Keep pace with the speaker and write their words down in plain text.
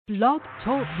Blog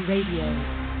Talk Radio.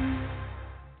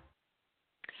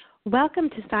 Welcome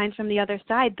to Signs from the Other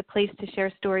Side, the place to share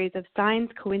stories of signs,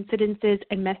 coincidences,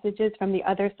 and messages from the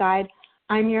other side.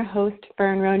 I'm your host,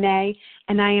 Fern Ronay,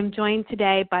 and I am joined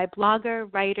today by blogger,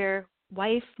 writer,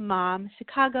 wife, mom,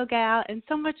 Chicago gal, and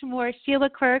so much more, Sheila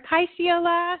Quirke. Hi,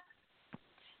 Sheila.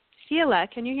 Sheila,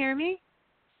 can you hear me?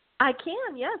 I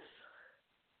can, yes.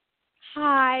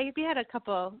 Hi. We had a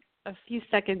few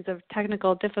seconds of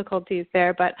technical difficulties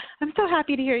there, but I'm so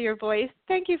happy to hear your voice.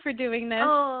 Thank you for doing this.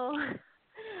 Oh,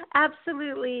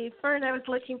 absolutely. Fern, I was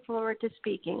looking forward to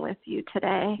speaking with you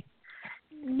today.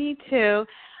 Me too.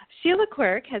 Sheila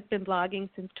Quirke has been blogging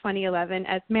since 2011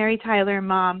 as Mary Tyler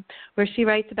Mom, where she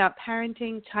writes about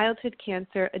parenting, childhood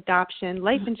cancer, adoption,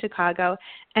 life in Chicago,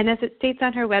 and as it states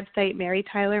on her website,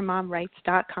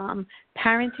 marytylermomwrites.com,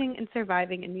 parenting and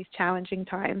surviving in these challenging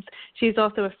times. She is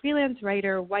also a freelance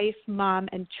writer, wife, mom,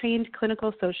 and trained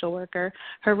clinical social worker.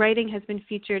 Her writing has been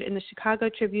featured in the Chicago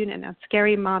Tribune and on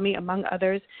Scary Mommy, among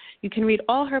others. You can read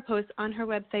all her posts on her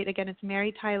website. Again, it's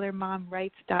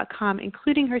marytylermomwrites.com,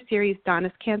 including her series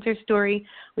Donna's Cancer Story,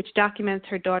 which documents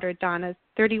her daughter Donna's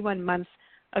 31 months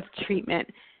of treatment.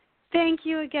 Thank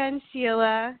you again,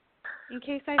 Sheila. In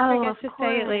case I forget to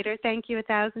say it later, thank you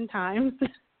 1,000 times.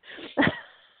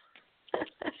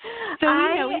 So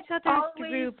we know each other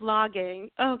through blogging.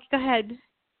 Oh, go ahead.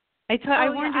 I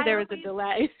warned you there was a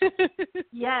delay.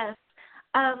 Yes.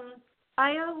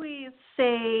 I always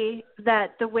say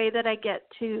that the way that I get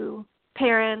to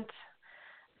parent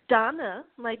Donna,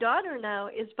 my daughter now,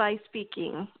 is by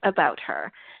speaking about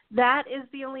her. That is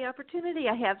the only opportunity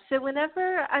I have. So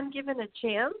whenever I'm given a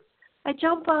chance, I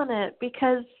jump on it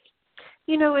because,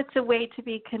 you know, it's a way to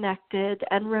be connected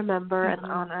and remember and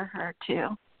honor her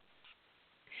too.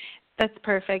 That's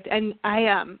perfect. And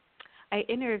I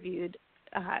interviewed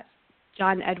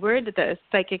John Edward, the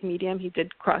psychic medium. He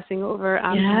did Crossing Over.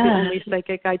 He's the only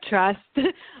psychic I trust.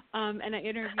 And I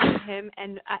interviewed him,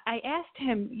 and I asked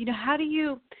him, you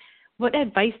know, what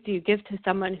advice do you give to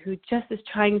someone who just is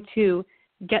trying to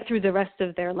get through the rest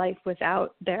of their life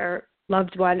without their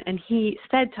loved one? And he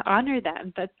said to honor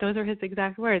them. Those are his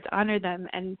exact words: honor them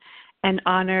and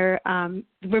honor,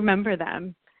 remember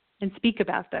them, and speak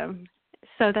about them.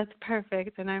 So that's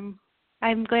perfect, and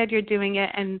I'm glad you're doing it.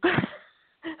 And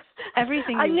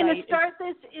everything I'm going to start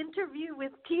this interview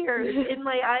with tears in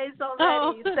my eyes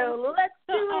already, so let's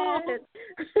do it.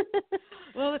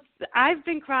 Well, I've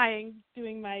been crying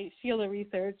doing my Sheila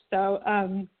research, so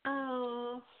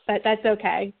but that's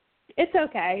okay. It's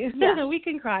okay. Yeah. We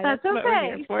can cry. That's what we're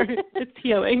here for. It's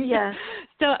healing. Yeah.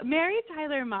 So Mary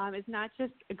Tyler Mom is not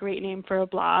just a great name for a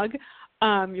blog.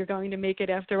 You're going to make it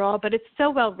after all, but it's so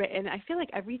well written. I feel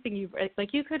like everything you write,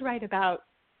 like you could write about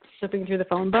flipping through the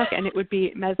phone book and it would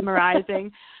be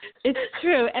mesmerizing. It's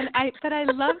true. But I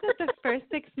love that the first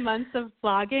 6 months of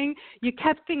blogging, you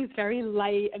kept things very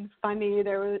light and funny.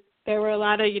 There were a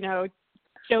lot of,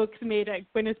 jokes made at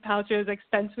Gwyneth Paltrow's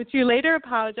expense, which you later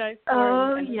apologized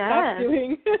for and stopped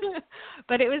doing.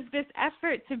 But it was this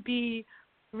effort to be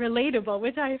relatable,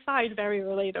 which I find very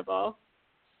relatable.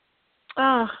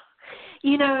 Oh,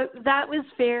 that was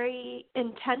very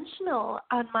intentional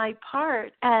on my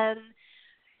part. And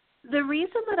the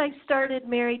reason that I started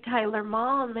Mary Tyler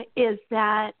Mom is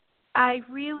that I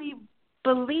really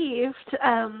believed,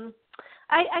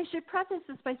 I should preface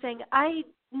this by saying I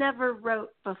never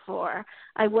wrote before.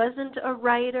 I wasn't a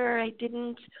writer. I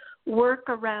didn't work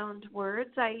around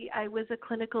words. I was a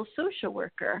clinical social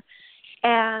worker.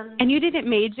 And you didn't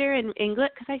major in English?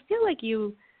 Because I feel like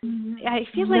you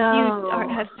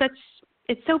have such,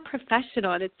 it's so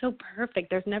professional and it's so perfect.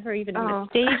 There's never even a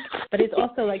mistake, but it's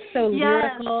also like so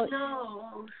lyrical.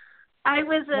 No. I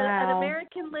was an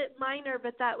American Lit minor,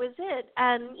 but that was it.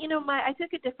 And, I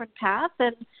took a different path,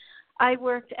 and I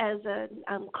worked as a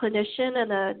clinician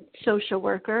and a social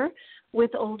worker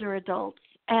with older adults.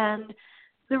 And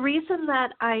the reason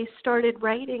that I started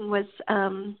writing was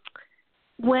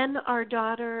when our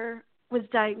daughter was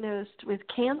diagnosed with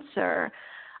cancer,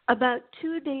 about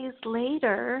 2 days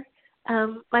later,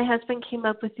 my husband came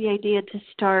up with the idea to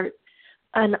start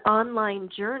an online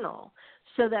journal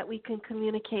so that we can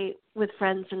communicate with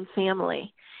friends and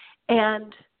family.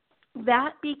 And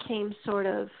that became sort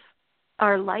of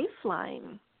our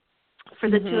lifeline for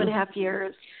the 2.5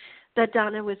 years that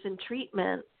Donna was in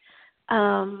treatment.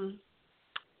 And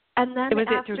then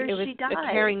after she died,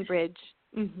 a Caring Bridge.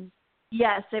 Mm-hmm.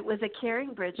 Yes, it was a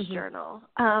Caring Bridge journal.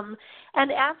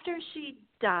 And after she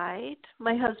died,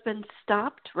 my husband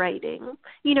stopped writing.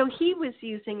 He was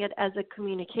using it as a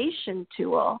communication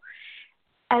tool.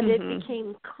 And it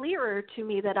became clearer to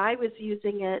me that I was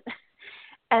using it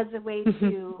as a way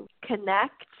to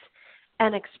connect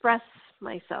and express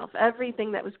myself,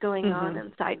 everything that was going on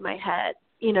inside my head,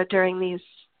 you know, during these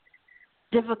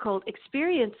difficult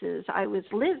experiences I was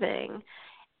living.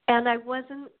 And I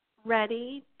wasn't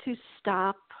ready to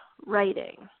stop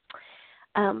writing.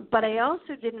 But I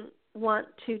also didn't want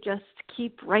to just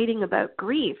keep writing about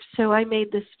grief. So I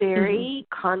made this very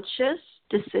conscious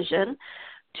decision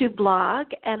to blog,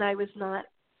 and I was not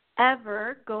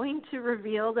ever going to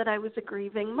reveal that I was a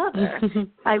grieving mother.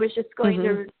 I was just going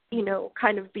to, you know,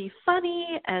 kind of be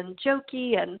funny and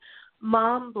jokey, and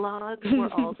mom blogs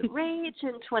were all the rage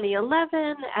in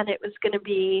 2011, and it was going to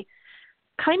be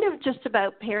kind of just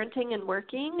about parenting and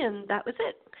working, and that was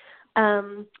it.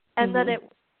 And then it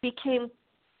became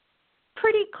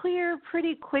pretty clear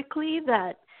pretty quickly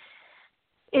that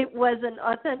it wasn't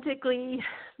authentically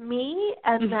me,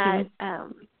 and that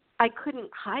I couldn't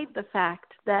hide the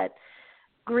fact that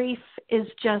grief is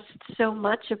just so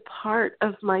much a part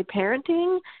of my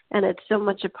parenting, and it's so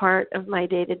much a part of my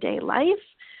day-to-day life.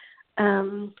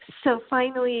 So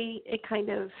finally, it kind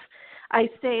of, I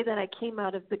say that I came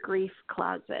out of the grief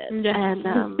closet and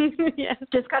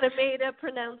just kind of made a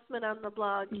pronouncement on the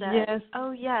blog that,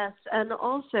 oh, yes, and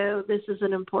also this is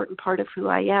an important part of who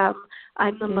I am.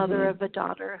 I'm the mother of a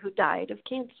daughter who died of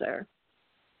cancer.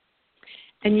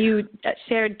 And you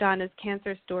shared Donna's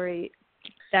cancer story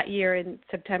that year in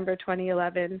September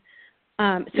 2011.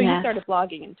 So you started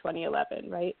blogging in 2011,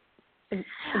 right? In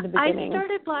the beginning. I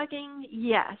started blogging,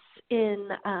 yes, in,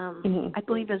 I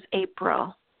believe it was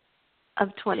April of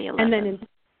 2011. And then,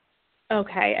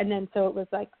 and then so it was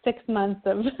like 6 months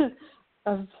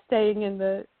of staying in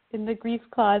the grief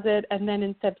closet, and then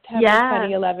in September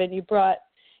 2011, you brought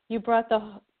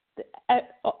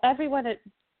everyone at,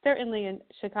 certainly in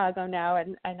Chicago now,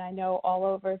 and I know all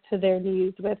over, to their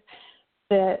knees with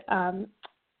the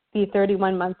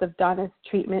 31 months of Donna's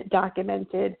treatment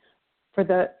documented for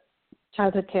the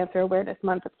Childhood Cancer Awareness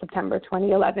Month of September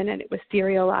 2011, and it was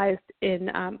serialized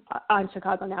on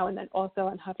Chicago Now and then also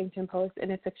on Huffington Post,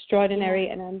 and it's extraordinary,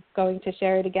 and I'm going to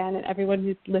share it again, and everyone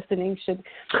who's listening should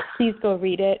please go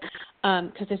read it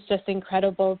because it's just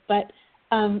incredible. But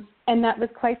and that was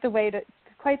quite the way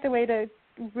to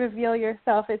reveal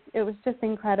yourself. It was just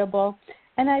incredible,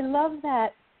 and I love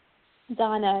that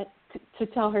Donna, to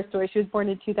tell her story. She was born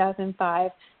in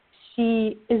 2005.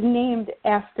 She is named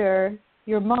after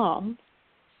your mom,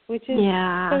 which is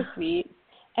so sweet.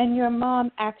 And your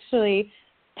mom actually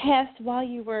passed while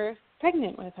you were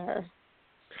pregnant with her.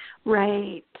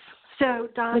 Right. So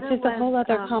Donna which is a whole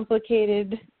other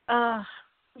complicated.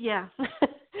 It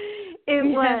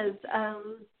was.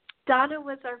 Donna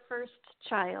was our first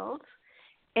child,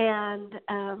 and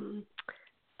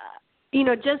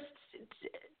just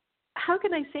how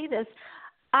can I say this?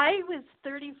 I was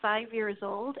 35 years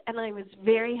old, and I was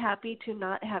very happy to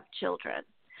not have children.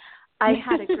 I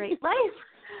had a great life.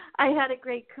 I had a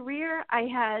great career. I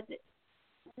had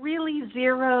really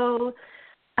zero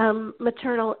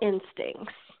maternal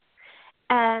instincts.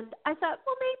 And I thought,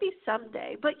 well, maybe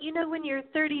someday. But, when you're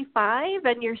 35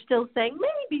 and you're still saying,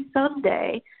 maybe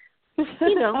someday,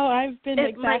 I've been it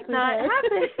exactly might not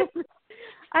there. happen.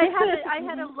 I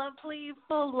had a lovely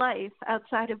full life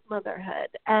outside of motherhood.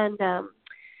 And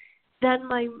then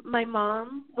my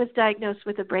mom was diagnosed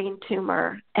with a brain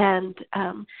tumor, and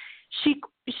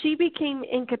she became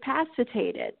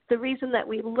incapacitated. The reason that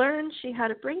we learned she had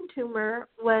a brain tumor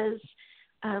was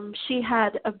she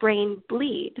had a brain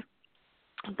bleed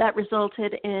that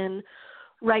resulted in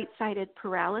right-sided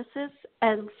paralysis.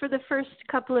 And for the first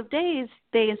couple of days,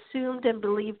 they assumed and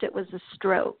believed it was a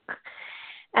stroke.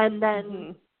 And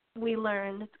then we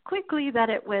learned quickly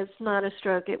that it was not a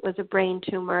stroke, it was a brain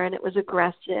tumor, and it was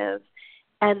aggressive,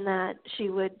 and that she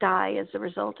would die as a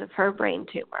result of her brain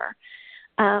tumor.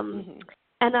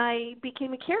 And I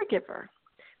became a caregiver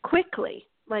quickly,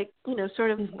 sort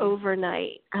of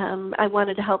overnight. I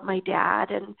wanted to help my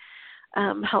dad and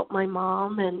help my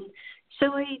mom. And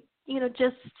so I,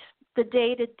 just the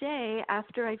day-to-day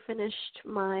after I finished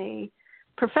my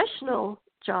professional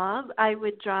job, I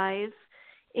would drive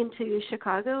into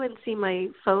Chicago and see my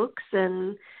folks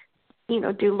and,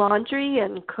 do laundry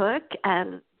and cook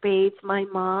and bathe my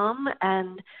mom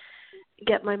and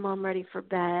get my mom ready for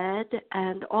bed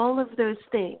and all of those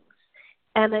things.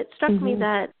 And it struck me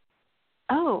that,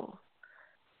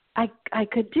 I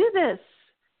could do this.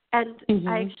 And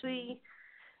I actually,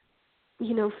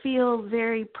 feel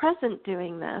very present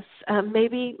doing this.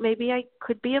 Maybe I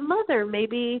could be a mother.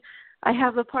 Maybe I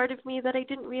have a part of me that I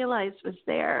didn't realize was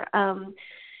there.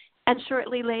 And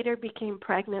shortly later became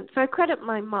pregnant. So I credit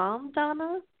my mom,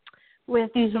 Donna,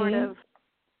 with sort of,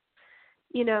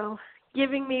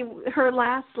 giving me her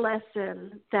last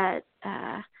lesson that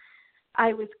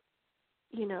I was,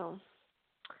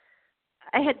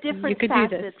 I had different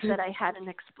facets that I hadn't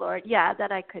explored. Yeah,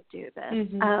 that I could do this.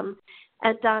 Mm-hmm.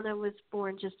 And Donna was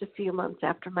born just a few months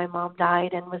after my mom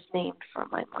died and was named for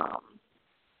my mom.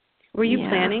 Were you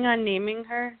planning on naming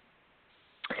her?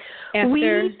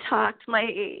 We talked. My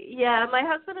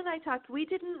husband and I talked. We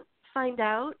didn't find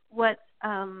out what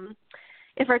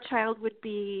if our child would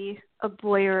be a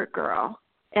boy or a girl,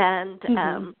 and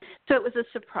so it was a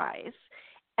surprise.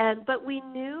 But we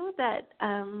knew that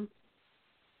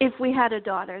if we had a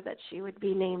daughter, that she would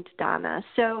be named Donna.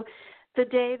 So the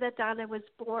day that Donna was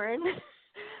born,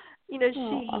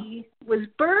 she was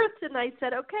birthed, and I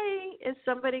said, "Okay, is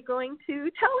somebody going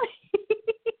to tell me?"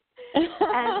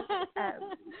 And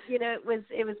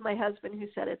it was my husband who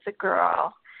said it's a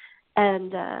girl,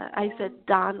 and I said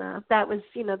Donna. That was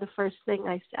the first thing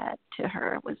I said to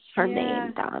her was her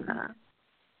name, Donna.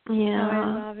 Yeah,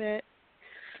 I love it.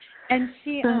 And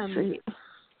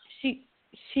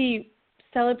she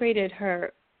celebrated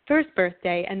her first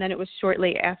birthday, and then it was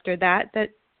shortly after that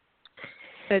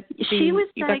she was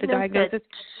you got the diagnosis.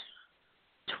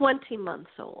 At 20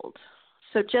 months old,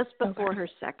 so just before her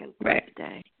second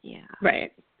birthday. Yeah.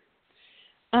 Right.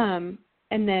 And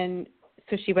then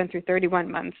so she went through 31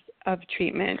 months of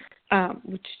treatment,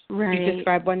 which you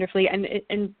described wonderfully.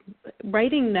 And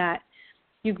writing that,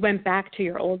 you went back to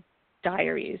your old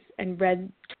diaries and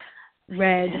read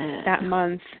that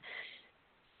month.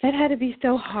 That had to be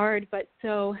so hard, but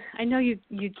so I know you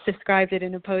described it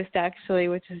in a post actually,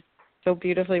 which is so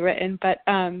beautifully written, but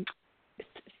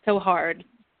so hard,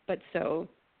 but so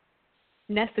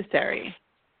necessary.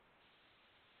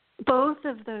 Both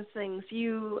of those things,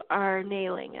 you are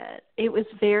nailing it. It was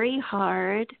very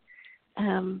hard,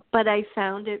 but I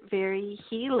found it very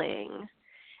healing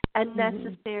and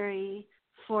necessary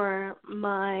for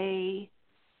my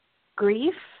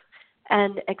grief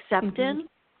and acceptance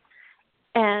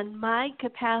and my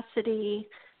capacity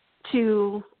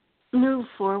to move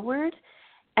forward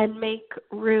and make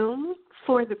room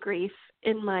for the grief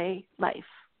in my life,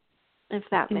 if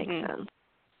that makes sense.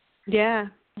 Yeah,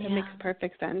 that makes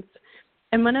perfect sense.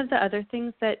 And one of the other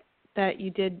things that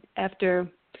you did after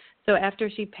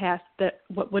she passed,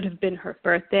 what would have been her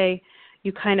birthday,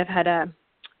 you kind of had a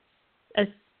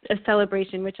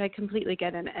celebration, which I completely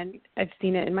get, and I've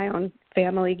seen it in my own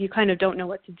family. You kind of don't know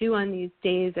what to do on these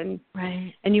days, and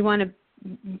you want to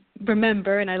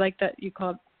remember, and I like that you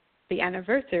called the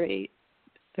anniversary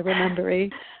the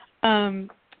remembery. And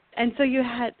so you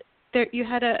had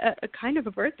a kind of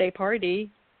a birthday party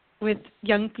with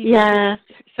young people,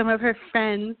 some of her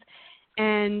friends,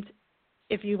 and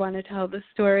if you want to tell the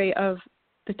story of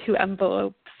the 2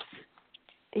 envelopes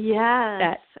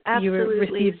that you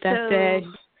received that day.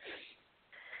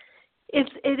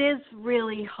 It is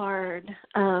really hard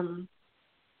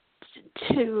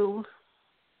to,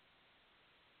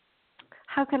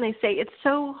 how can I say, it's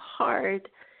so hard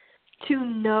to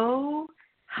know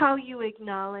how you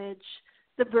acknowledge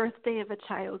the birthday of a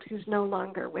child who's no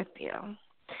longer with you.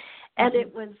 And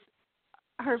it was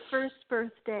her first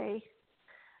birthday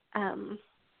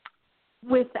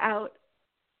without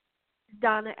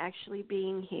Donna actually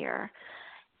being here.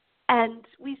 And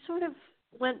we sort of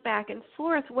went back and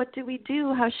forth. What do we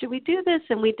do? How should we do this?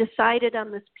 And we decided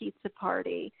on this pizza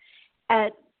party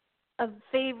at a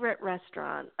favorite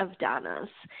restaurant of Donna's.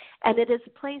 And it is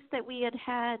a place that we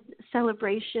had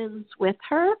celebrations with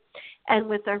her and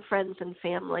with our friends and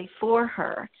family for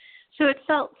her. So it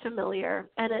felt familiar,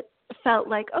 and it felt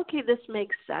like, okay, this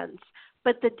makes sense.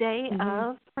 But the day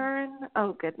of, Fern,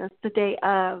 oh goodness, the day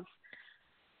of,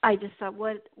 I just thought,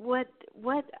 what?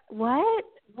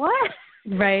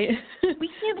 Right. We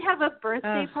can't have a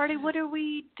birthday party. What are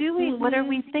we doing? What are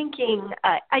we thinking?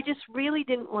 I just really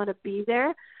didn't want to be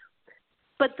there.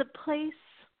 But the place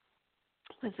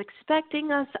was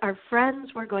expecting us. Our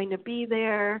friends were going to be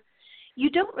there. You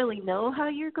don't really know how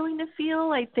you're going to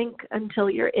feel, I think, until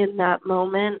you're in that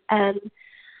moment. And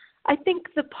I think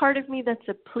the part of me that's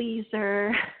a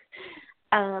pleaser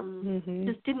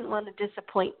just didn't want to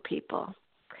disappoint people.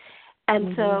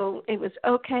 And so it was,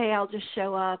 okay, I'll just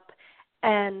show up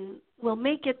and we'll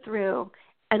make it through,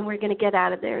 and we're going to get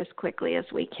out of there as quickly as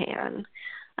we can.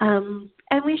 And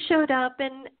we showed up,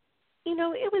 and, you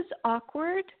know, it was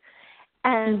awkward,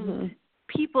 and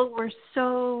people were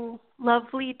so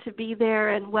lovely to be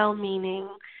there and well-meaning.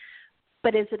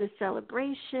 But is it a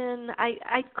celebration?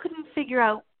 I couldn't figure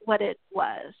out what it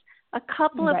was. A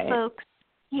couple of folks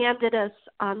handed us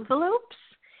envelopes,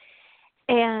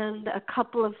 and a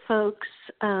couple of folks,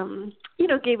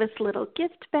 gave us little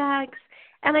gift bags.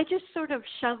 And I just sort of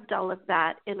shoved all of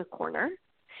that in a corner.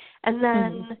 And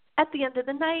then at the end of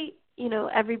the night,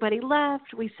 everybody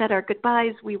left. We said our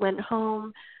goodbyes. We went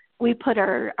home. We put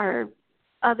our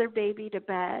other baby to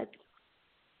bed.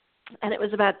 And it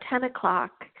was about 10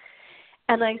 o'clock.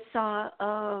 And I saw,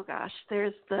 oh, gosh,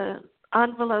 there's the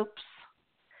envelopes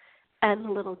and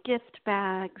the little gift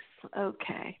bags.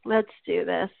 Okay, let's do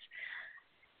this.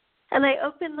 And I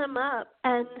opened them up,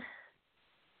 and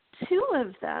 2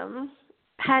 of them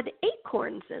had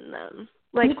acorns in them,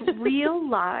 like real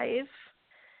live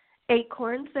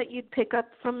acorns that you'd pick up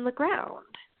from the ground.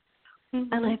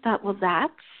 Mm-hmm. And I thought, well,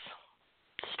 that's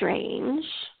strange.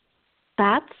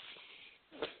 That's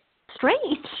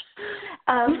strange.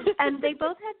 And they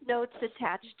both had notes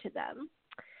attached to them.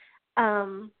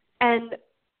 And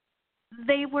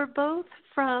they were both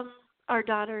from our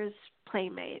daughter's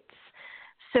playmates.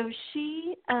 So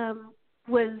she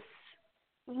was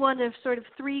one of sort of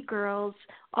 3 girls.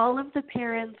 All of the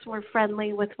parents were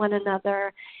friendly with one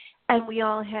another, and we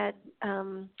all had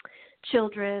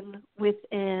children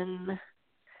within,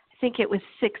 I think it was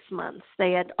 6 months.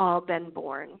 They had all been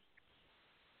born.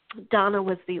 Donna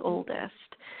was the oldest.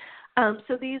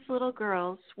 So these little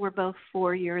girls were both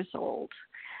 4 years old.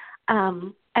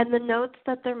 And the notes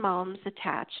that their moms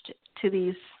attached to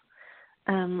these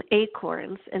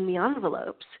acorns in the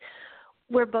envelopes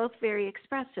were both very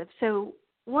expressive. So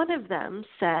one of them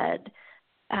said,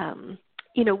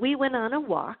 we went on a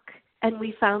walk and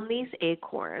we found these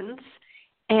acorns,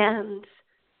 and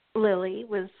Lily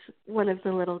was one of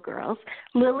the little girls.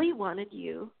 Lily wanted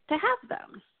you to have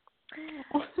them.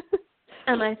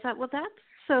 And I thought, well, that's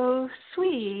so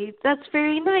sweet. That's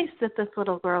very nice that this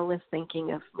little girl was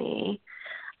thinking of me.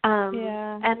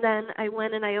 And then I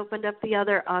went and I opened up the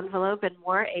other envelope and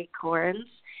more acorns.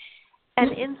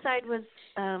 And inside was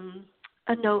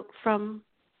a note from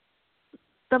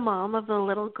the mom of the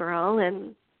little girl.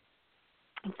 And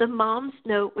the mom's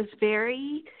note was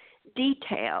very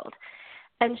detailed.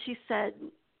 And she said,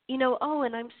 and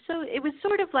it was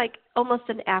sort of like almost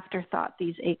an afterthought,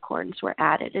 these acorns were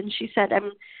added. And she said,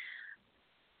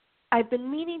 I've been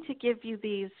meaning to give you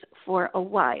these for a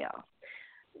while.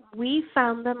 We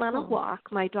found them on a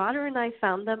walk. My daughter and I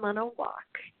found them on a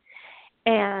walk.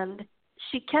 And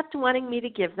she kept wanting me to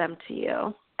give them to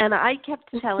you. And I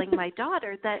kept telling my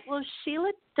daughter that, well,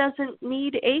 Sheila doesn't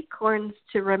need acorns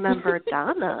to remember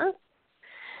Donna.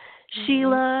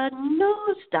 Sheila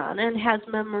knows Donna and has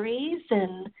memories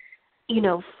and,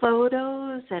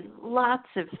 photos and lots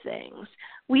of things.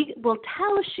 We will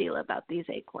tell Sheila about these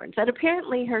acorns. And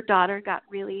apparently her daughter got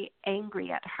really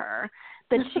angry at her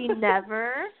that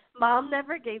Mom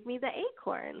never gave me the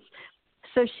acorns.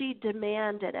 So she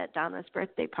demanded at Donna's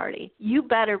birthday party, you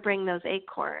better bring those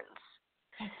acorns.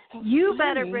 You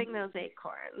better bring those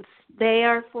acorns. They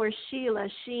are for Sheila.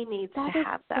 She needs to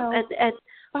have them. And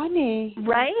funny.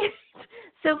 Right?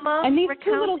 So Mom and these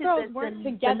recounted 2 little girls weren't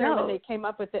together when they came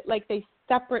up with it. Like they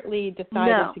separately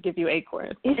decided to give you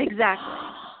acorns. Exactly.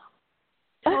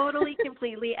 Totally,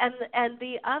 completely. And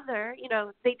the other,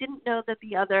 they didn't know that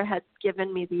the other had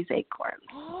given me these acorns.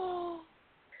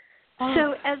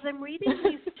 So as I'm reading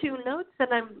these 2 notes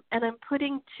and I'm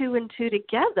putting 2 and 2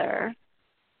 together,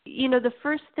 the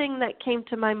first thing that came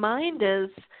to my mind is,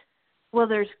 well,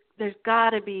 there's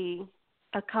got to be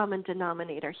a common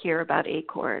denominator here about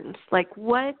acorns. Like,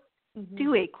 what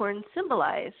do acorns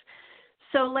symbolize?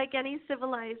 So like any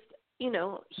civilized,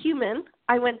 human,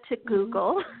 I went to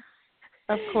Google.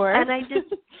 Of course. And I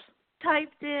just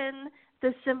typed in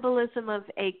the symbolism of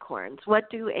acorns. What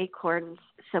do acorns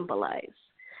symbolize?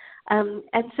 And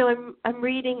so I'm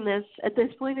reading this. At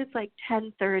this point, it's like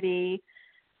 10:30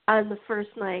 on the first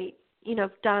night,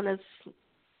 of Donna's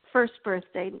first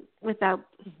birthday without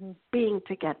being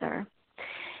together.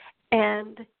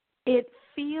 And it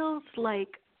feels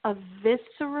like a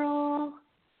visceral,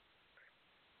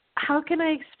 how can I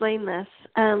explain this?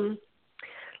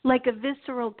 Like a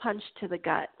visceral punch to the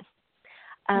gut.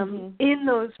 In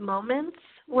those moments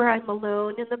where I'm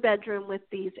alone in the bedroom with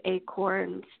these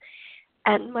acorns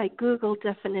and my Google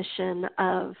definition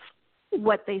of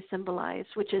what they symbolize,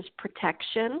 which is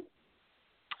protection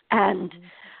and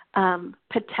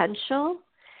potential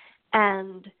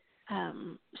and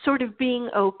sort of being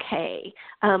okay,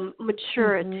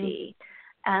 maturity.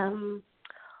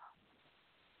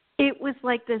 It was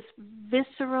like this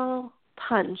visceral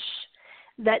punch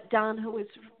that Donna was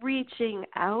reaching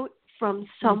out from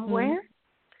somewhere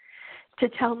to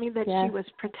tell me that she was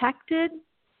protected,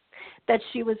 that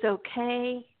she was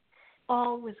okay,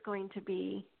 all was going to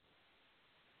be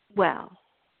well.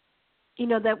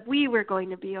 That we were going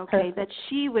to be okay, that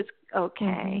she was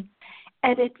okay.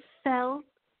 And it felt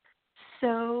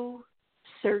so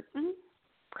certain,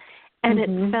 and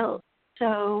it felt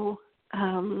so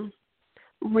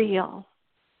real.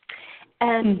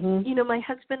 And, you know, my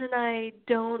husband and I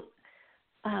don't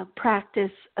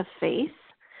practice a faith.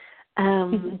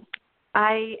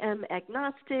 I am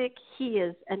agnostic. He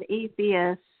is an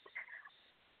atheist.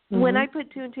 When I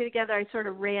put two and two together, I sort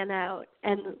of ran out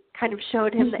and kind of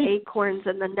showed him the acorns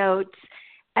and the notes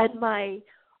and my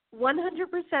 100%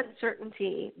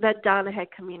 certainty that Donna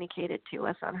had communicated to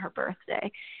us on her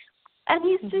birthday. And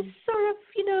he's just sort of,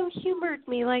 you know, humored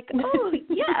me like, oh,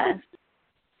 yes,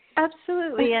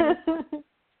 absolutely. And,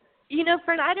 you know,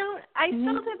 Fern, I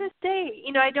still to this day,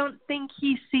 you know, I don't think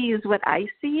he sees what I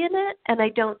see in it, and I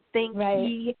don't think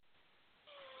he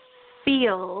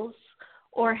feels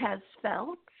or has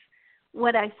felt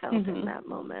what I felt in that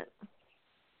moment.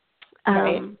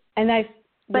 And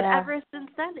but ever since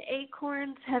then,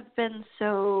 acorns have been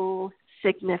so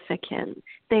significant.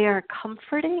 They are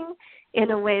comforting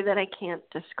in a way that I can't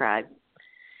describe.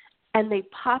 And they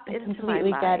pop into my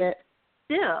life. Get it.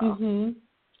 Still.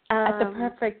 At the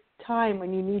perfect time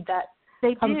when you need that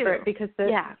comfort. Because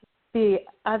the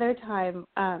other time,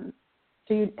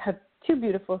 so you have two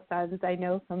beautiful sons, I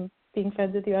know from being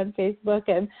friends with you on Facebook,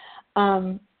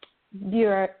 and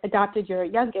you adopted your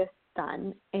youngest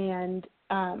son, and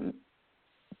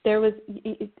there was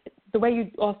the way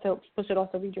people should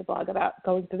also read your blog about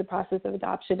going through the process of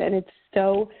adoption, and it's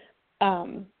so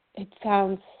it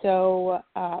sounds so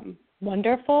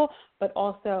wonderful, but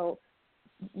also,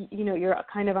 you know, you're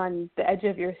kind of on the edge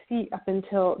of your seat up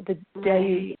until the day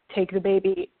you take the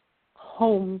baby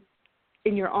home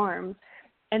in your arms.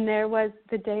 And there was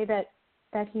the day that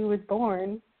he was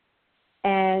born,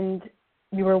 and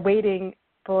you were waiting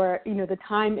for, you know, the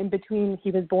time in between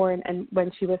he was born and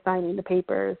when she was signing the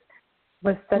papers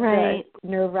was such a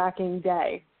nerve-wracking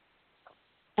day.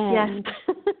 And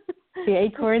the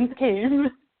acorns came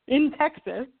in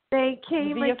Texas. They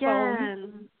came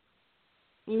again. Phone.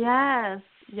 Yes.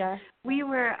 Yes. We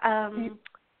were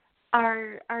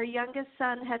our youngest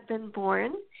son had been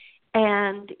born,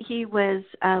 and he was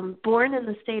born in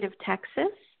the state of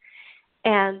Texas.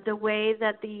 And the way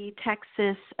that the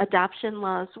Texas adoption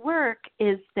laws work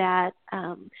is that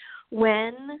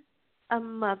when a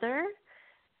mother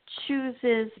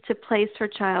chooses to place her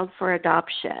child for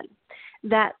adoption,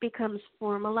 that becomes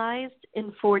formalized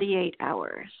in 48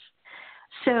 hours.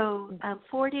 So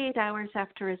 48 hours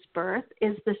after his birth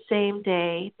is the same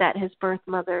day that his birth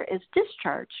mother is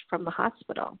discharged from the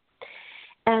hospital.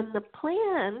 And the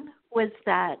plan was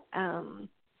that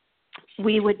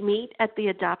we would meet at the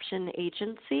adoption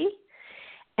agency,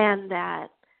 and that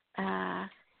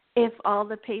if all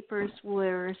the papers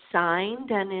were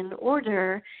signed and in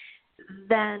order,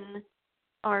 then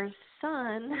our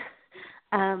son,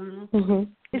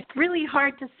 it's really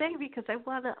hard to say because I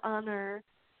want to honor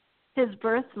his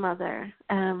birth mother,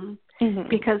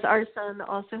 because our son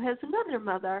also has another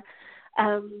mother.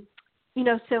 You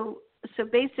know, so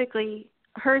basically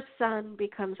her son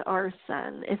becomes our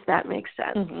son, if that makes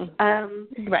sense.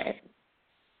 Right.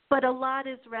 But a lot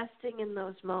is resting in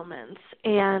those moments.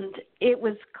 And it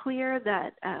was clear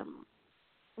that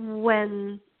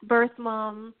when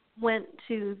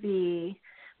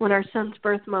our son's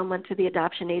birth mom went to the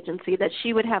adoption agency, that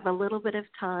she would have a little bit of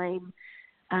time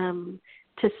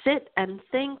to sit and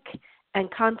think and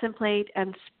contemplate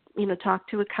and, you know, talk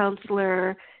to a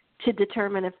counselor to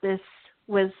determine if this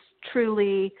was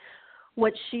truly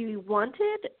what she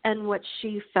wanted and what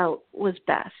she felt was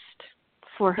best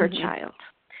for her child.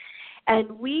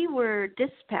 And we were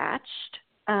dispatched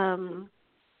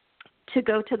to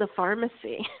go to the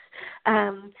pharmacy.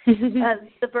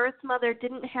 The birth mother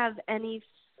didn't have any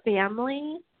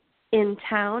family in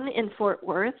town in Fort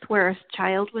Worth where a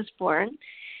child was born.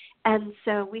 And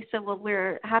so we said, well,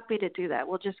 we're happy to do that.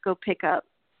 We'll just go pick up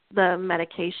the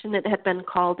medication. It had been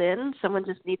called in. Someone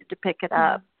just needed to pick it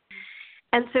up.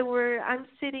 And so I'm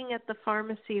sitting at the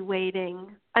pharmacy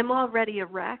waiting. I'm already a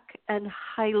wreck and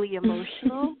highly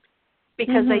emotional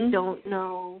because I don't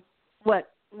know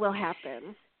what will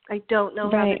happen. I don't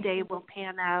know how the day will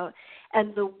pan out.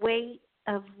 And the weight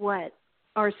of what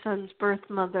our son's birth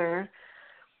mother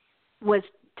was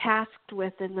tasked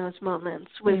with in those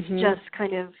moments was just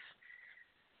kind of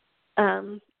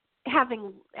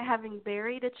having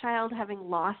buried a child, having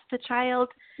lost a child,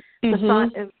 the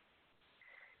thought of,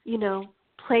 you know,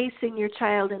 placing your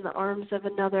child in the arms of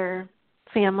another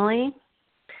family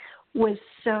was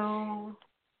so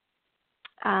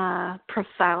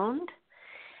profound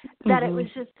that it was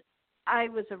just, I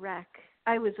was a wreck.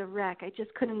 I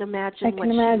just couldn't imagine what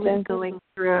she was going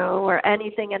through or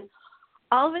anything. And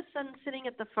all of a sudden, sitting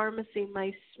at the pharmacy,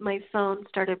 my phone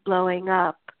started blowing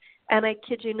up. And I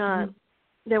kid you not,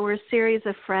 there were a series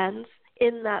of friends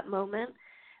in that moment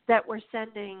that were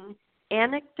sending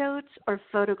anecdotes or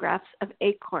photographs of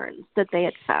acorns that they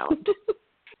had found.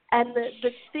 And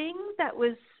the thing that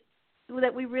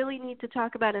we really need to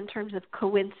talk about in terms of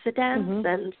coincidence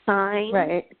and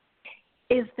signs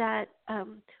is that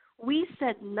we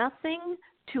said nothing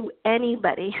to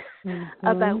anybody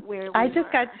about where we were. I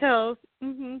just got chills.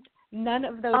 None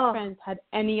of those friends had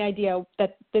any idea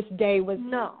that this day was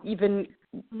even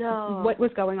what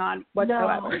was going on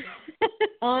whatsoever.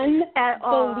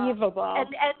 Unbelievable.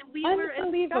 And we were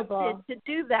instructed to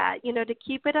do that, to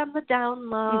keep it on the down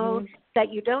low,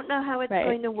 that you don't know how it's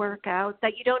going to work out,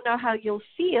 that you don't know how you'll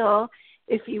feel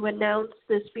if you announce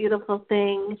this beautiful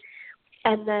thing,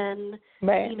 and then,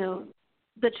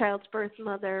 the child's birth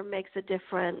mother makes a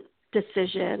different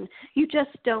decision. You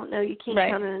just don't know. You can't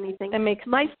count on anything.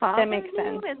 My father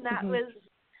knew, and that was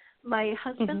my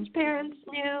husband's parents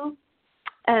knew,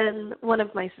 and one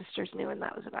of my sisters knew, and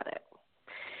that was about it.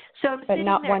 So I'm but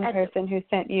not one person who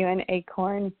sent you an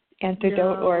acorn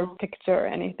antidote or picture or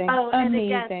anything. Oh,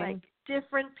 amazing. And again,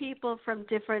 different people from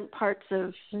different parts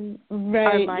of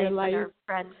our life and our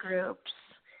friend groups.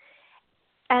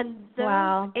 And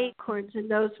those acorns in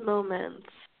those moments,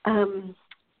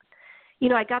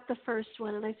 I got the first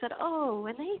one and I said, oh,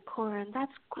 an acorn,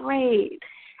 that's great.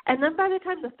 And then by the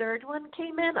time the third one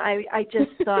came in, I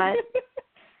just thought,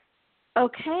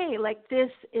 okay,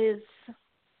 this is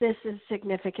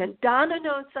significant. Donna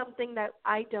knows something that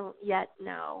I don't yet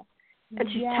know. And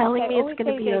she's telling me it's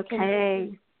going to be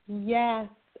okay. Yes.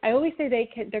 I always say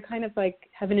they're kind of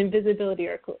have an invisibility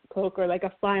or cloak or like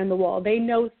a fly on the wall. They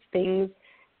know things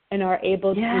and are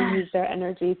able to use their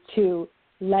energy to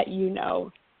let you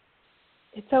know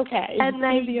it's okay. And it's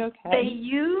going to be okay. They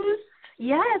use,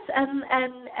 and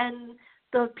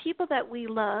the people that we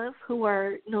love who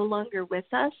are no longer with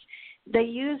us, they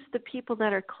use the people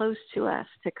that are close to us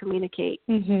to communicate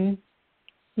with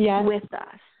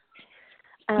us.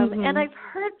 And I've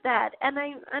heard that, and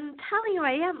I'm telling you,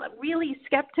 I am really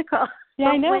skeptical. Yeah,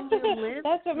 I know. When you live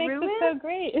That's what makes it so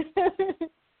great.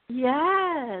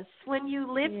 Yes, when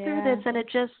you live through this, and it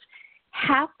just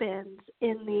happens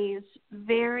in these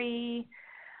very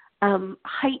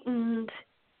heightened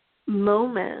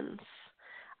moments.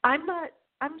 I'm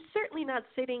certainly not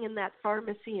sitting in that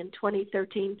pharmacy in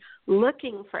 2013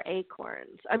 looking for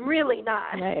acorns. I'm really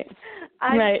not.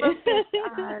 I'm focused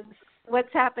on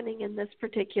what's happening in this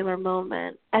particular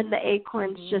moment, and the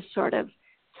acorns just sort of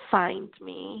find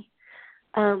me.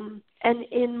 And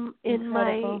in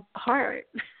my heart,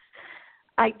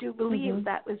 I do believe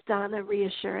that was Donna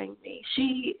reassuring me.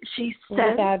 She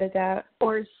said without a doubt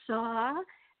or saw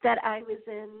that I was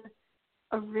in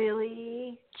a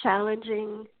really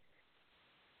challenging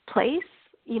place,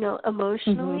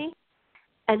 emotionally,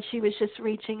 and she was just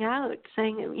reaching out,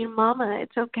 saying, Mama,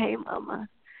 it's okay, Mama.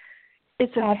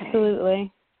 It's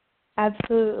okay.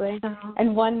 Absolutely.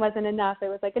 And one wasn't enough. It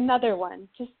was like another one,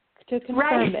 just to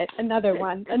confirm it. Another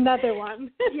one.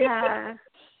 Yeah.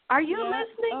 Are you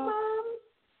listening, Mom?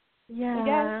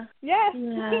 Yeah. Yes.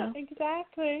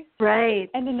 Exactly. Right.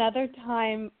 And another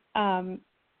time,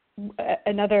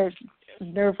 another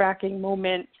nerve-wracking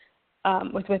moment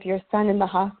was with your son in the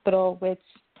hospital, which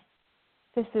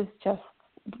this is just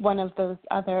one of those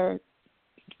other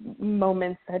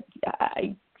moments that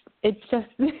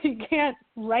you can't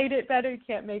write it better, you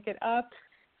can't make it up.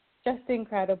 Just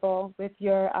incredible with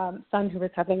your son who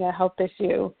was having a health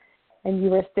issue, and you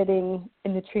were sitting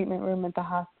in the treatment room at the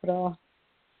hospital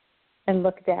and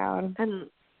looked down. And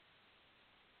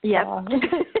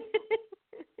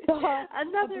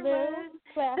another one.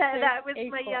 That was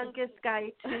my youngest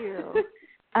guy too.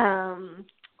 And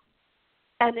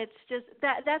it's just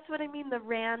that's what I mean, the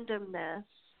randomness.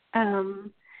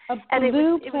 A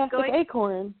blue plastic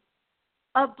acorn.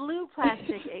 A blue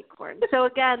plastic acorn. So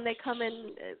again, they come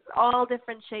in all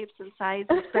different shapes and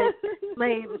sizes. But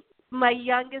my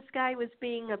youngest guy was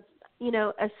being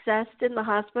assessed in the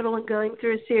hospital and going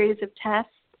through a series of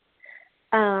tests.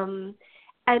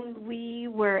 And we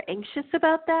were anxious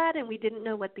about that, and we didn't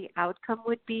know what the outcome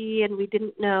would be, and we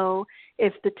didn't know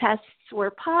if the tests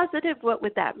were positive, what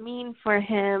would that mean for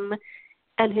him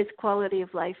and his quality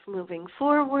of life moving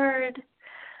forward.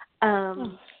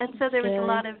 And so there was a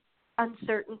lot of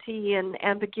uncertainty and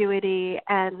ambiguity,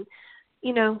 and,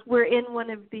 we're in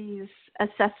one of these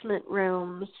assessment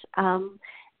rooms,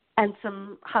 and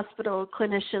some hospital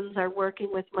clinicians are working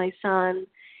with my son,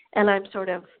 and I'm sort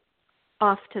of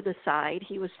off to the side.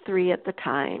 He was 3 at the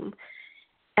time.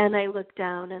 And I looked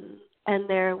down, and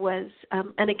there was,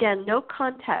 and again, no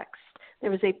context. There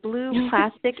was a blue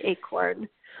plastic acorn.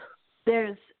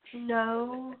 There's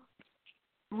no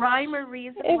rhyme or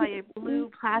reason why a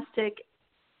blue plastic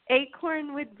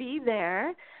acorn would be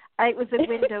there. It was a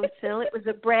windowsill. It was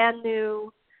a brand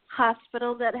new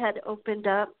hospital that had opened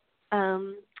up.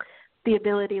 The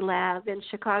Ability Lab in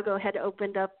Chicago had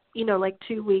opened up, like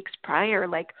 2 weeks prior.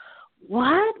 Like,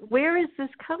 what? Where is this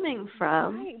coming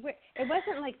from? Right. It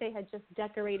wasn't like they had just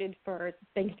decorated for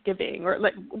Thanksgiving or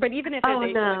but even if no.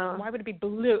 like, why would it be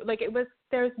blue? Like it was,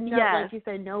 there's no, like you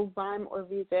said, no rhyme or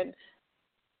reason,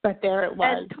 but there it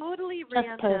was. And totally That's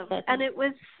random. perfect. And it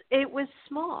was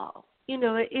small.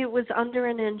 It was under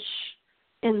an inch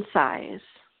in size.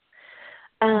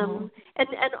 And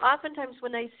oftentimes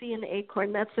when I see an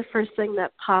acorn, that's the first thing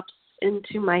that pops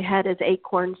into my head is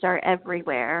acorns are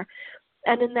everywhere.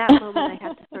 And in that moment, I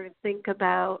have to sort of think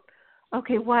about,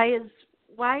 okay, why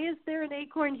is there an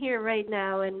acorn here right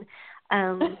now? And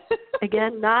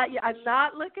again, I'm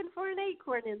not looking for an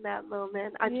acorn in that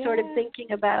moment. I'm sort of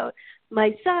thinking about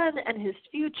my son and his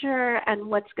future and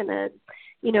what's going to,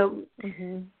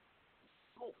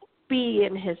 be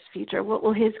in his future. What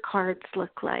will his cards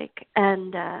look like?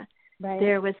 And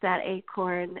there was that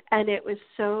acorn, and it was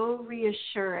so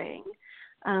reassuring.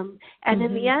 And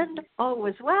in the end, all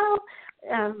was well.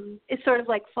 It's sort of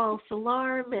like false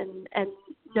alarm and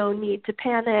no need to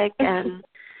panic, and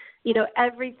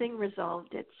everything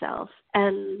resolved itself.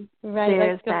 And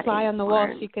there's like the that fly acorn on the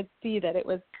wall, she could see that it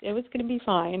was going to be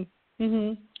fine.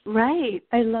 Right.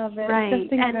 I love it. Right.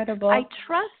 That's incredible. And I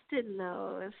trust in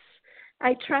those.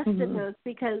 In those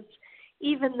because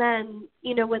even then,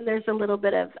 when there's a little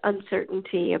bit of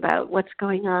uncertainty about what's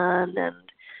going on and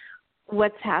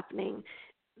what's happening,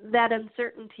 that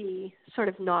uncertainty sort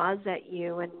of gnaws at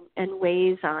you and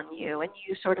weighs on you, and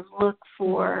you sort of look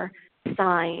for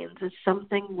signs. Is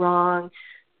something wrong?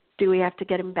 Do we have to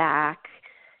get him back,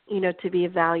 to be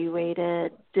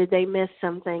evaluated? Did they miss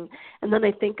something? And then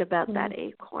I think about that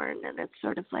acorn, and it's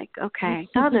sort of like, okay,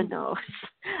 Donna knows.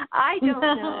 I don't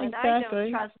know, and I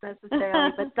don't trust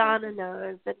necessarily, but Donna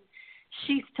knows, and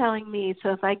she's telling me. So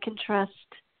if I can trust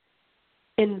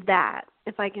in that,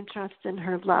 if I can trust in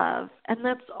her love, and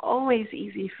that's always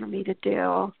easy for me to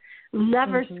do. I'm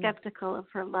never skeptical of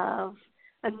her love.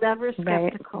 I'm never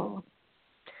skeptical,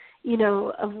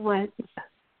 of what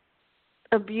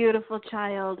a beautiful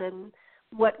child and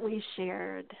what we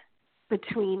shared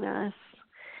between us.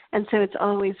 And so it's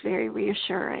always very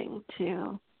reassuring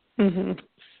too. And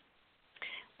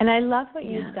I love what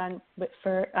you've done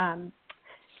for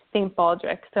St.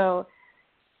 Baldrick. So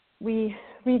we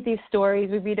read these stories,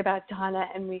 we read about Donna,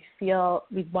 and we feel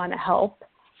we want to help.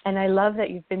 And I love that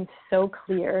you've been so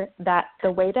clear that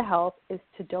the way to help is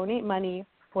to donate money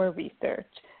for research.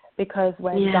 Because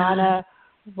when Donna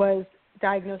was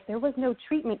diagnosed, there was no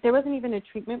treatment. There wasn't even a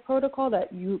treatment protocol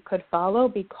that you could follow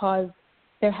because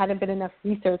there hadn't been enough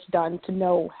research done to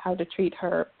know how to treat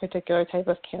her particular type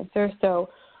of cancer. So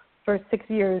for 6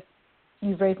 years,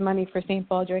 you've raised money for St.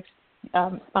 Baldrick's,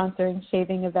 sponsoring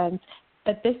shaving events.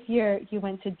 But this year, you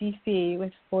went to D.C.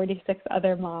 with 46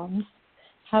 other moms.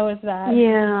 How was that?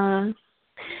 Yeah.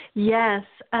 Yes.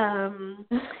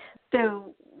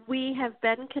 So we have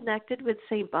been connected with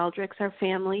St. Baldrick's, our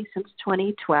family, since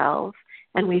 2012,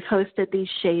 and we've hosted these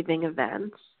shaving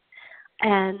events.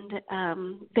 And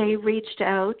they reached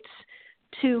out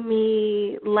to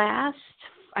me last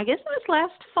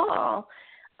fall,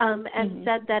 and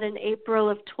said that in April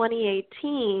of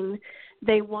 2018,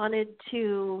 they wanted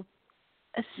to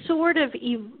sort of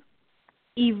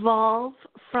evolve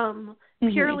from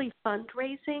purely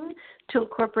fundraising to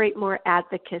incorporate more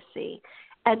advocacy.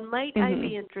 And might I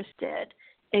be interested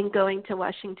in going to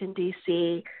Washington,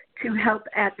 D.C. to help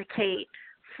advocate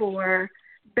for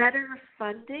better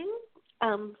funding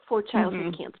for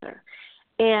childhood cancer?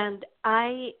 And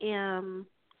I am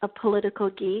a political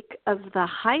geek of the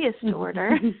highest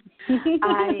order.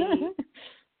 I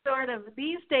sort of,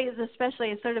 these days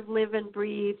especially, I sort of live and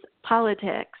breathe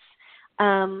politics.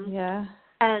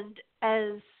 And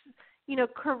as,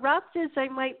 corrupt as I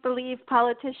might believe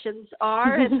politicians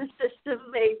are and the system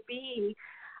may be,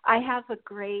 I have a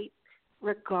great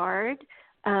regard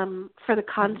for the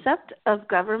concept of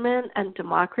government and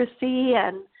democracy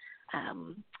and,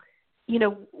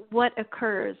 what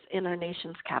occurs in our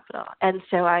nation's capital. And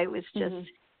so I was just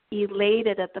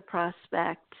elated at the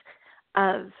prospect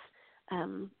of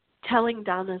telling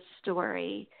Donna's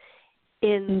story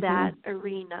in that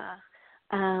arena,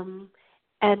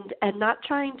 and not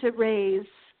trying to raise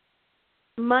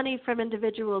money from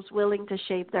individuals willing to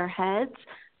shave their heads,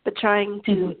 but trying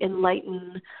to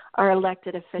enlighten our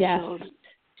elected officials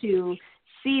to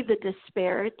see the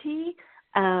disparity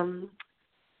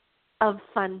of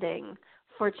funding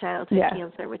for childhood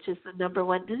cancer, which is the number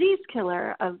one disease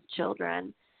killer of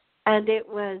children. And it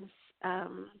was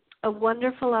a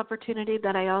wonderful opportunity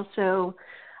that I also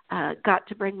got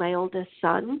to bring my oldest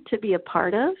son to be a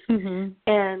part of. Mm-hmm.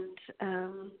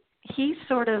 And he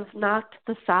sort of knocked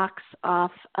the socks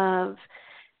off of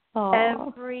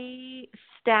every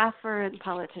staffer and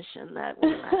politician that we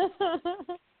met.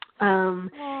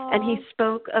 And he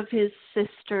spoke of his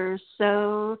sister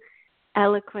so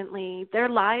eloquently. Their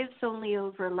lives only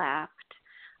overlapped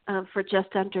for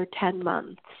just under 10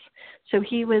 months. So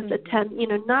he was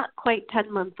not quite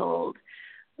 10-month-old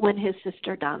when his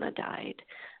sister Donna died.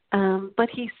 But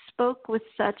he spoke with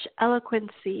such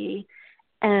eloquency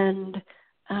and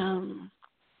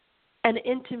an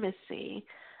intimacy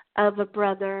of a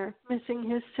brother missing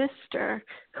his sister,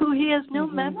 who he has no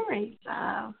memories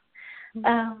of.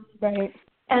 Right.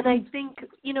 And I think,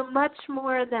 much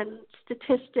more than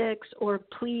statistics or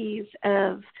pleas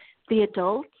of the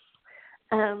adults,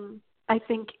 I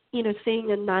think,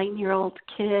 seeing a 9-year-old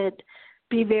kid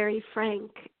be very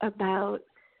frank about,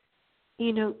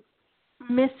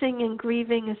 missing and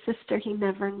grieving a sister he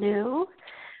never knew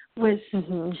was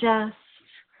just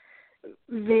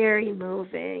very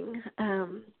moving.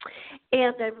 And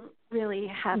I'm really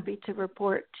happy to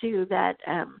report, too, that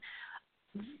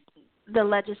the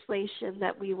legislation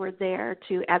that we were there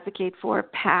to advocate for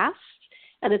passed.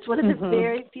 And it's one of the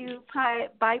very few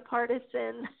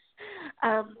bipartisan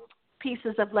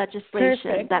pieces of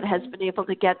legislation that has been able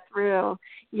to get through.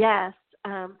 Yes.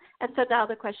 And so now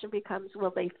the question becomes,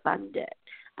 will they fund it?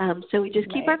 So we just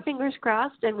keep our fingers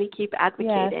crossed, and we keep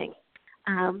advocating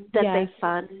that they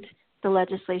fund the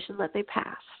legislation that they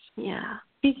pass. Yeah.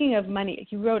 Speaking of money,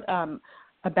 you wrote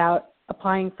about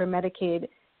applying for Medicaid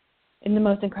in the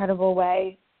most incredible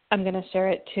way. I'm going to share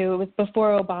it too. It was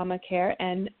before Obamacare,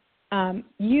 and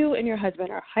you and your husband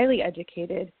are highly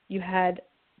educated. You had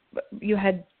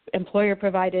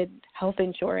employer-provided health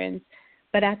insurance,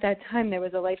 but at that time there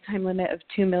was a lifetime limit of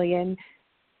 $2 million.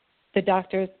 The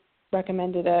doctors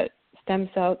recommended a stem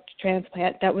cell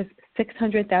transplant that was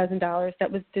 $600,000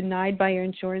 that was denied by your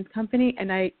insurance company,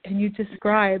 and you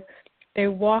describe they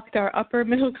walked our upper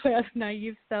middle class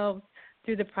naive selves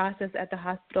through the process at the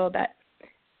hospital that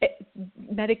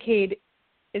Medicaid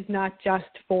is not just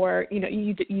for,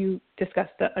 you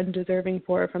discussed the undeserving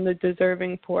poor from the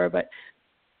deserving poor, but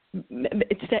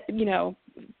it's,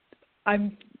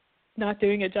 I'm not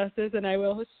doing it justice, and I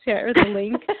will share the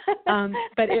link.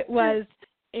 But it was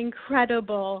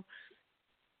incredible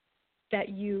that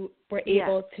you were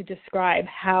able to describe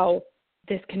how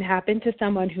this can happen to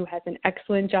someone who has an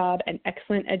excellent job, an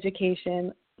excellent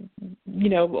education,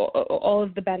 all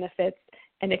of the benefits,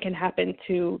 and it can happen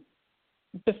to,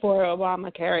 before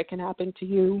Obamacare, it can happen to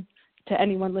you, to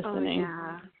anyone listening. Oh,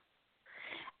 yeah.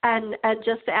 And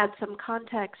just to add some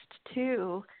context,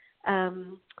 too,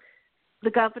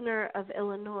 the governor of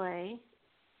Illinois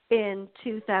in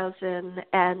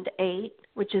 2008,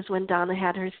 which is when Donna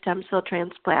had her stem cell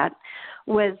transplant,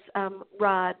 was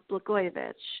Rod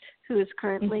Blagojevich, who is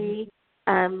currently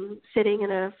sitting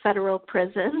in a federal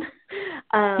prison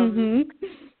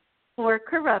for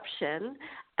corruption.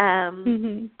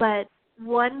 But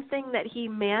one thing that he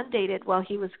mandated while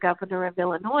he was governor of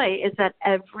Illinois is that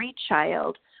every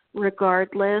child,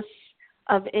 regardless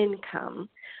of income,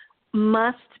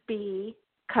 must be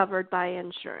covered by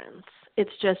insurance.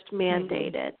 It's just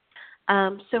mandated.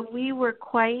 So we were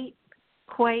quite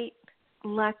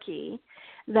lucky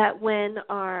that when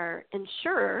our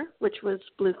insurer, which was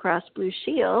Blue Cross Blue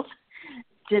Shield,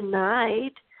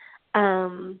 denied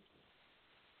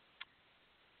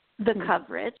the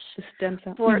coverage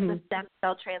for the stem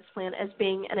cell transplant as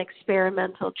being an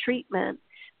experimental treatment,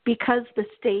 because the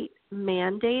state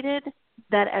mandated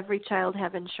that every child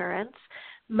have insurance,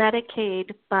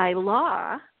 Medicaid by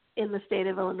law in the state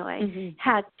of Illinois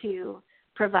had to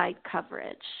provide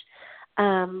coverage.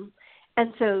 And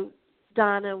so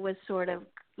Donna was sort of,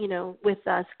 with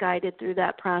us, guided through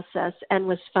that process and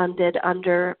was funded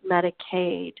under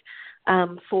Medicaid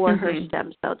for her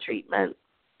stem cell treatment.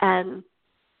 And,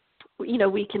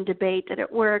 we can debate, did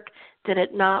it work? Did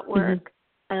it not work?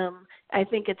 I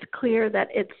think it's clear that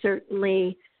it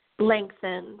certainly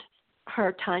lengthened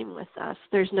her time with us.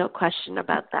 There's no question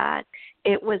about that.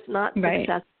 It was not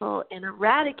successful in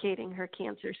eradicating her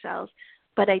cancer cells,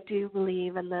 but I do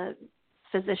believe, and the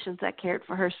physicians that cared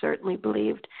for her certainly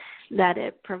believed, that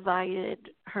it provided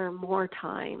her more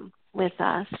time with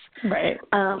us. Right.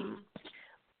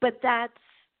 But that's,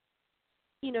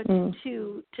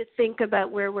 to think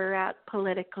about where we're at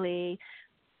politically,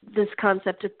 this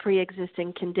concept of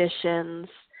pre-existing conditions.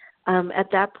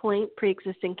 At that point,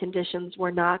 pre-existing conditions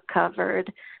were not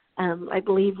covered. I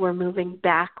believe we're moving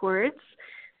backwards.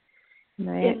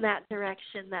 in that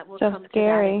direction that will so come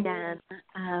scary. to that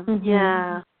again.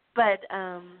 Yeah, but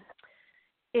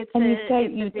it's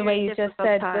the way you just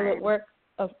said, time. will it work?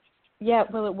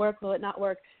 Will it work? Will it not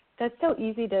work? That's so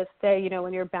easy to say,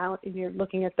 when you're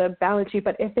looking at the balance sheet.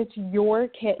 But if it's your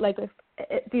kid, like if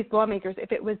these lawmakers,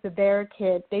 if it was their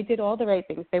kid, they did all the right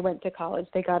things. They went to college.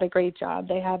 They got a great job.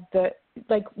 They have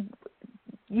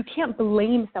you can't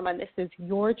blame someone. This is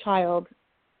your child.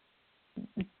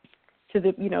 To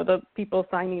the people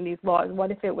signing these laws.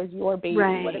 What if it was your baby?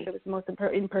 Right. What if it was the most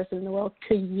important person in the world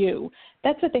to you?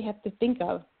 That's what they have to think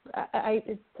of.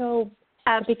 It's so.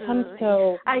 Absolutely. It becomes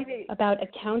so about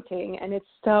accounting, and it's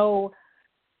so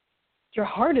your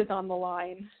heart is on the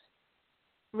line.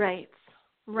 Right.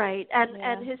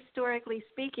 And historically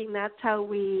speaking, that's how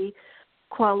we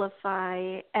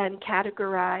qualify and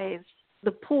categorize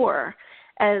the poor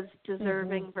as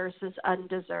deserving versus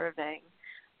undeserving.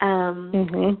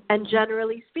 And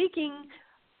generally speaking,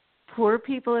 poor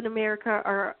people in America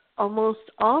are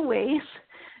almost always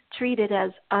treated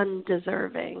as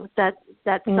undeserving. That's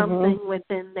something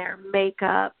within their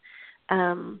makeup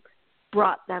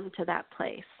brought them to that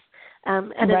place.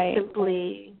 And it's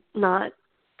simply not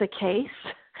the case,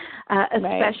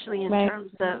 especially in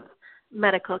terms of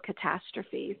medical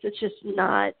catastrophes. It's just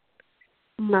not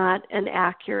an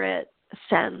accurate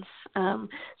sense.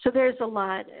 So there's a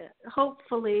lot.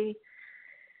 Hopefully,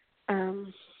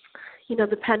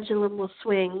 the pendulum will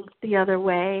swing the other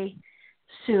way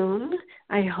soon,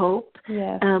 I hope.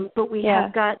 Yes. But we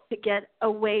have got to get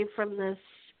away from this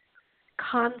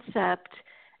concept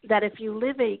that if you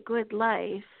live a good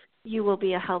life, you will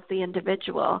be a healthy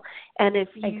individual. And if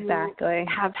you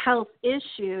have health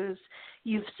issues,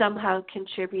 you've somehow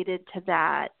contributed to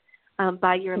that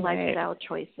by your lifestyle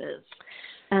choices.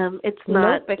 It's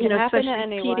not, it can happen to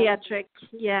anyone. Pediatric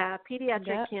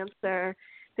cancer,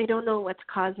 they don't know what's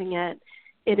causing it.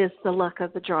 It is the luck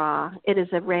of the draw. It is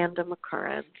a random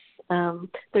occurrence.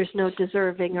 There's no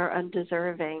deserving or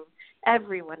undeserving.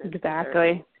 Everyone is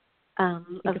deserving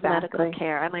of medical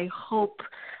care. And I hope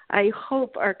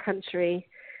our country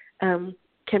can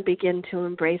begin to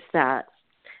embrace that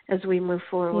as we move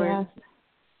forward. Yes.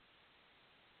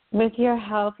 With your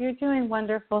help, you're doing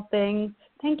wonderful things.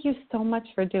 Thank you so much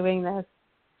for doing this.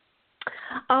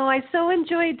 Oh, I so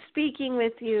enjoyed speaking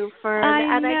with you, Fern.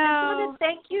 And I just want to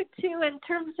thank you, too, in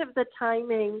terms of the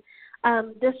timing.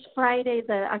 This Friday,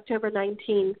 the October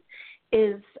 19th,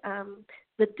 is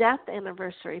the death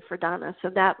anniversary for Donna. So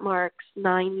that marks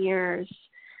 9 years.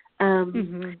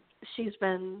 She's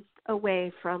been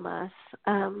away from us.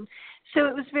 So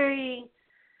it was very,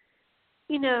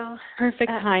 perfect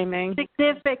timing.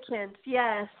 Significant,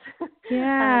 yes.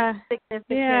 Yeah.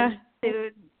 Significant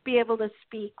to be able to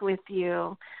speak with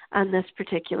you on this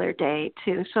particular day,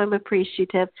 too. So I'm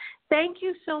appreciative. Thank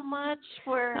you so much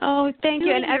for thank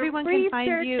you. And everyone can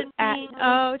find you at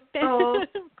of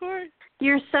course.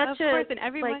 You're such and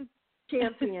everyone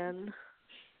champion.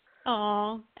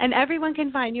 And everyone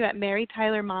can find you at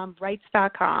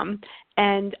MaryTylerMomWrites.com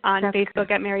and on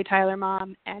Facebook at Mary Tyler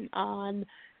Mom and on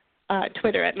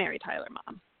Twitter at Mary Tyler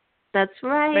Mom. That's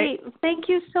right. Thank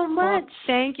you so much.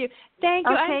 Thank you. Okay,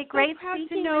 I'm great so proud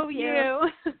speaking to know with you.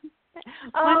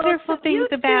 Wonderful things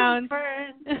abound.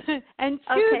 And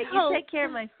you take care,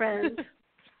 my friend.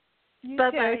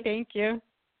 Bye-bye. Thank you.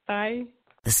 Bye.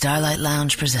 The Starlight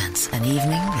Lounge presents An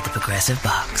Evening with the Progressive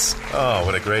Box. Oh,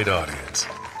 what a great audience.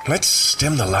 Let's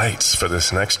dim the lights for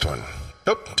this next one.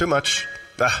 Nope, too much.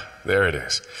 There it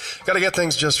is. Got to get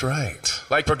things just right.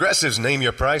 Like Progressive's Name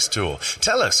Your Price tool.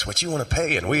 Tell us what you want to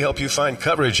pay, and we help you find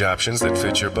coverage options that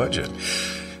fit your budget.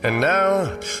 And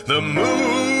now, the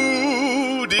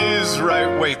mood is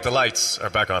right. Wait, the lights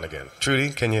are back on again. Trudy,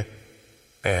 can you?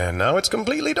 And now it's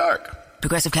completely dark.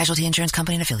 Progressive Casualty Insurance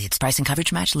Company and Affiliates. Price and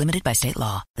coverage match limited by state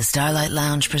law. The Starlight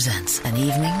Lounge presents An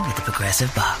Evening with the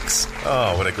Progressive Box.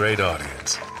 Oh, what a great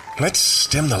audience. Let's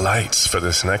dim the lights for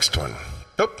this next one.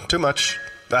 Nope, too much.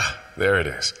 There it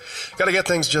is. Got to get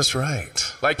things just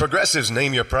right. Like Progressive's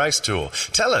Name Your Price tool.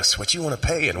 Tell us what you want to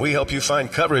pay, and we help you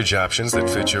find coverage options that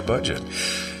fit your budget.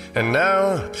 And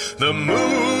now, the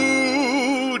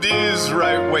mood is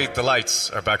right. Wait, the lights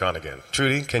are back on again.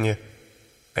 Trudy, can you?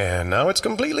 And now it's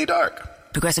completely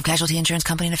dark. Progressive Casualty Insurance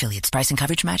Company and Affiliates. Price and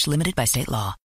coverage match limited by state law.